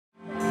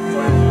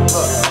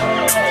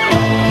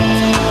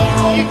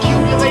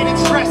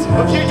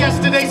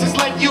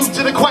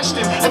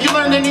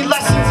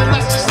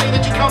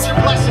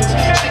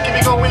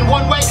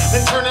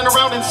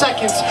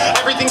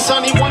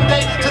sunny one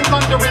day to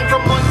thundering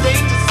from Monday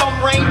to some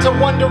rain to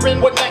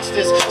wondering what next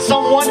is.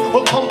 Someone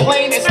will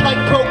complain, it's like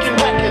broken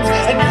records,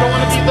 and you don't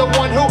want to be the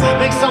one who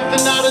makes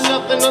something out of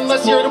nothing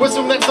unless you're to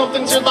assume that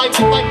something's your life.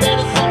 You like that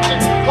assumption.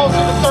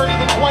 Closer to 30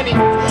 than 20,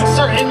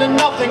 certain of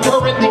nothing.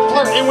 Currently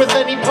flirting with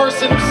any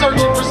person who's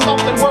searching for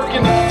something,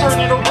 working to turn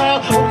it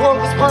around. The world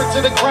is burnt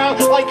to the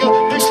ground like a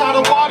fish out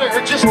of water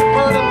or just a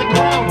bird on the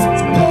ground.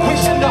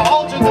 Wishing to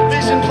alter the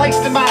vision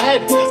placed in my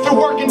head through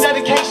work and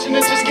dedication,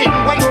 it's just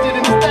getting wasted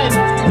instead.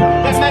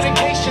 That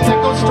medication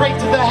that goes straight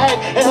to the head,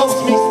 it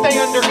helps me stay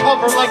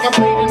undercover like I'm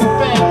paid in the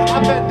bed. I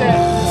bet that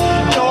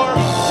you're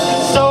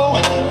so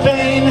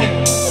vain,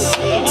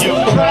 you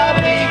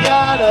probably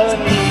got a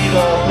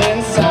needle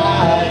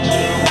inside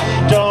you.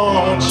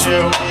 Don't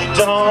you,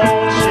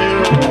 don't you?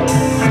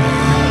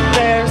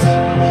 There's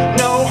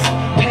no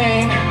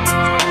pain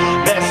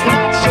that's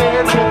not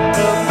shared with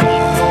the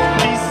people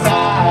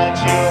beside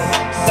you,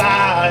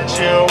 beside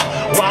you.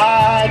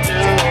 Why do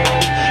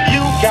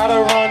you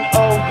gotta run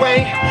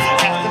away?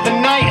 After the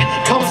night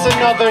comes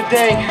another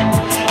day,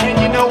 and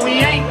you know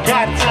we ain't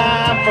got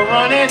time for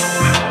running.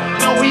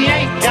 No, we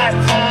ain't got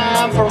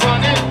time for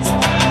running.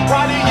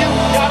 Why do you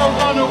gotta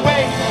run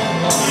away?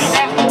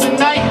 After the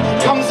night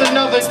comes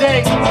another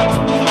day,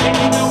 and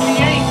you know we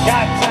ain't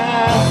got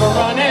time for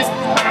running.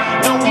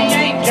 No, we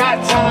ain't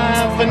got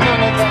time for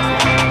none of that.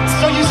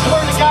 So you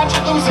swear to God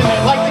you're losing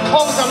it, like the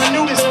clothes on a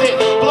nudist fit.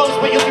 Blows,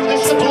 but you'll do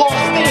this to blow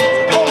stick.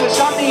 Foolish,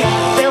 I mean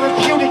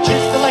therapeutic,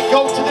 just to let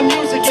go to the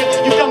music.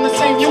 If you've done the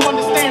same, you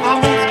understand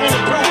how moves can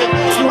improve it.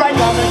 You right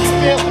now know you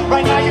feel,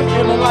 right now you're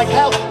feeling like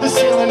hell. The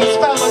ceiling is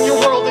fell on your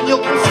world and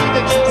you'll concede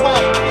that you dwell.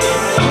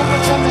 Too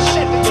much on the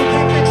shit that you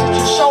can't fix it,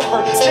 your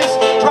chauffeur. Just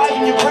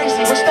driving you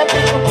crazy, wish that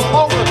bitch would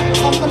pull over.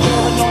 Something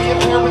paranoia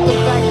pair with the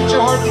fact that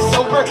you're hardly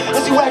sober,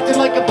 as you acting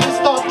like a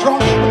pissed off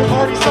drunk when the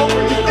party's over.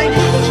 You think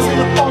that you're in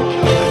a funk,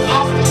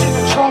 hostage in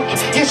the trunk.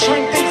 Your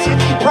shrink thinks you're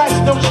depressed,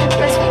 no shit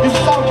face, you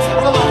sunk.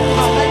 And a lot of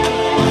time lately,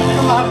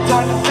 a lot of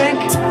time to think.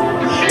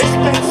 It's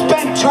been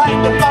spent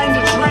trying to find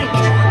a drink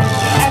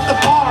at the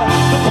bar,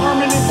 the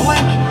permanent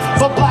blink.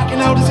 But blacking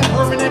out isn't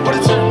permanent, but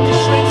it certainly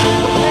shrinks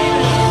the pain.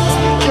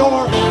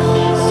 You're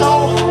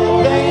so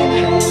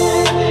vain,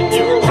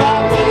 you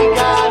probably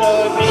got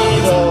a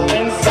needle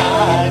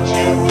inside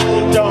you.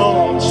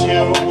 Don't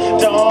you,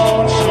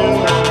 don't you?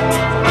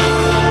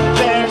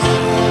 There's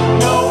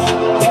no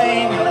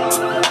pain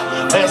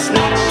that's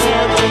not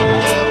shared with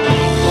the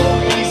people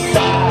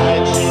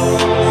beside you,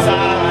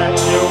 beside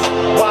you.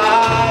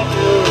 Why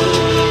do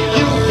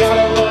you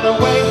gotta run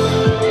away?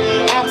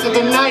 After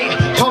the night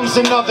comes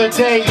another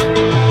day,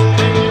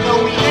 and you know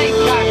we ain't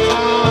got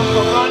time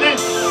for running.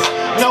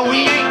 No, we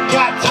ain't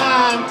got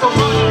time for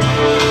running.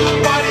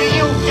 Why do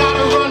you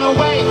gotta run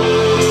away?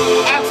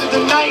 After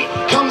the night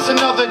comes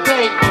another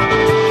day,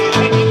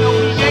 and you know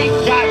we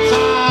ain't got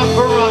time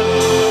for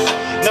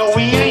running. No,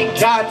 we ain't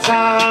got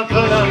time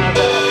for none of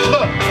that.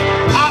 Look,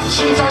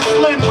 options are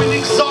slim when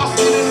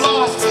exhausted and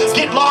lost.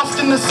 Get lost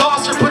in the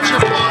sauce or put your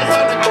paws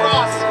on the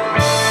cross.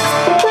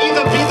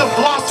 Either be the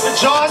floss for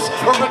jaws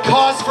or a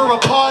cause for a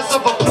pause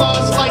of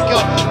applause like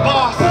a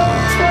boss.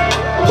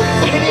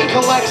 Pity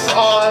collects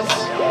ours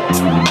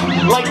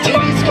like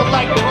titties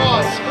collect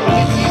bras.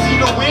 It's easy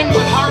to win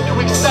but hard to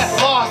accept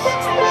loss.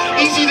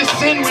 Easy to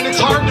sin when it's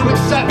hard to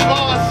accept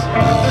loss.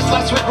 There's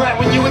less regret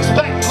when you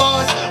expect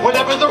flaws.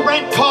 Whatever the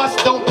rent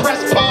costs, don't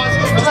press pause.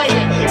 Play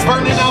it,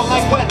 burning out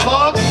like wet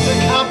logs is a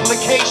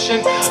complication.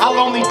 I'll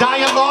only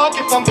dialogue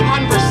if I'm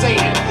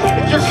conversating.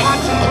 If you're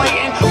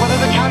contemplating whether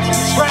the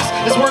constant stress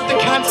is worth the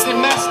constant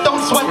mess,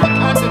 don't sweat the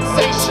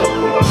condensation.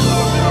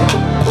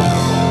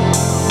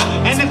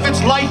 And if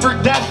it's life or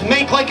death,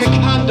 make like a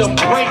condom,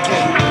 break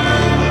it.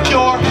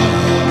 You're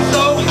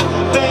so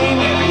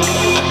vain,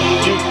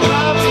 you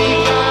probably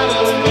got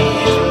a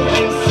needle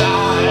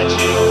inside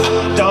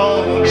you.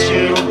 Don't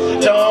you,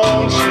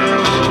 don't you?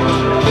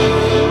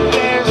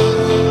 There's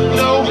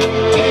no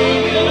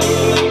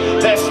pain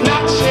that's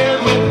not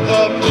shared with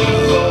the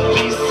people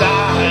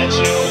beside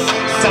you,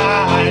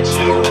 beside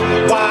you.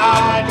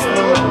 Why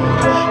do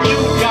you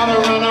gotta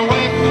run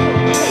away?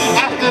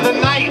 After the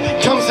night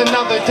comes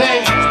another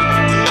day,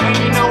 and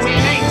you know we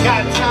ain't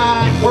got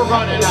time, we're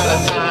running out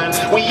of time.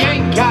 We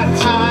ain't got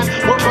time,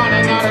 we're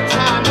running out of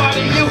time. Why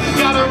do you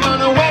gotta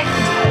run away?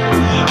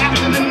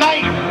 After the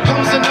night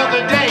comes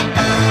another day,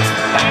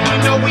 and you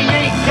know we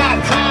ain't got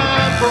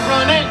time for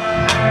running.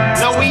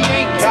 No, we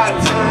ain't got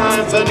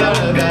time for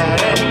none of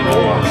that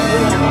anymore.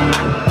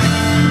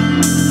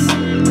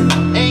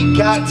 Ain't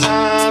got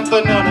time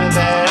for none of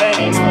that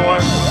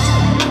anymore.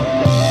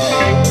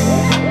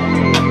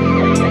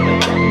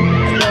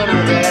 None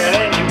of that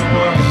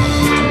anymore.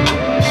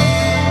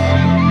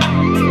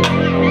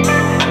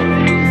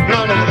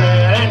 None of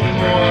that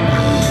anymore.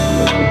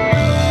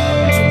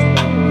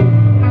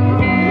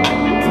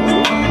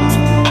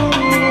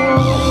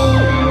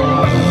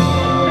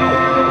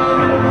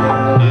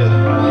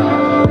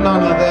 Yeah.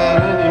 None of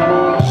that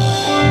anymore.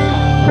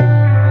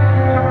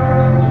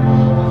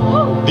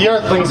 The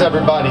Earthlings,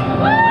 everybody.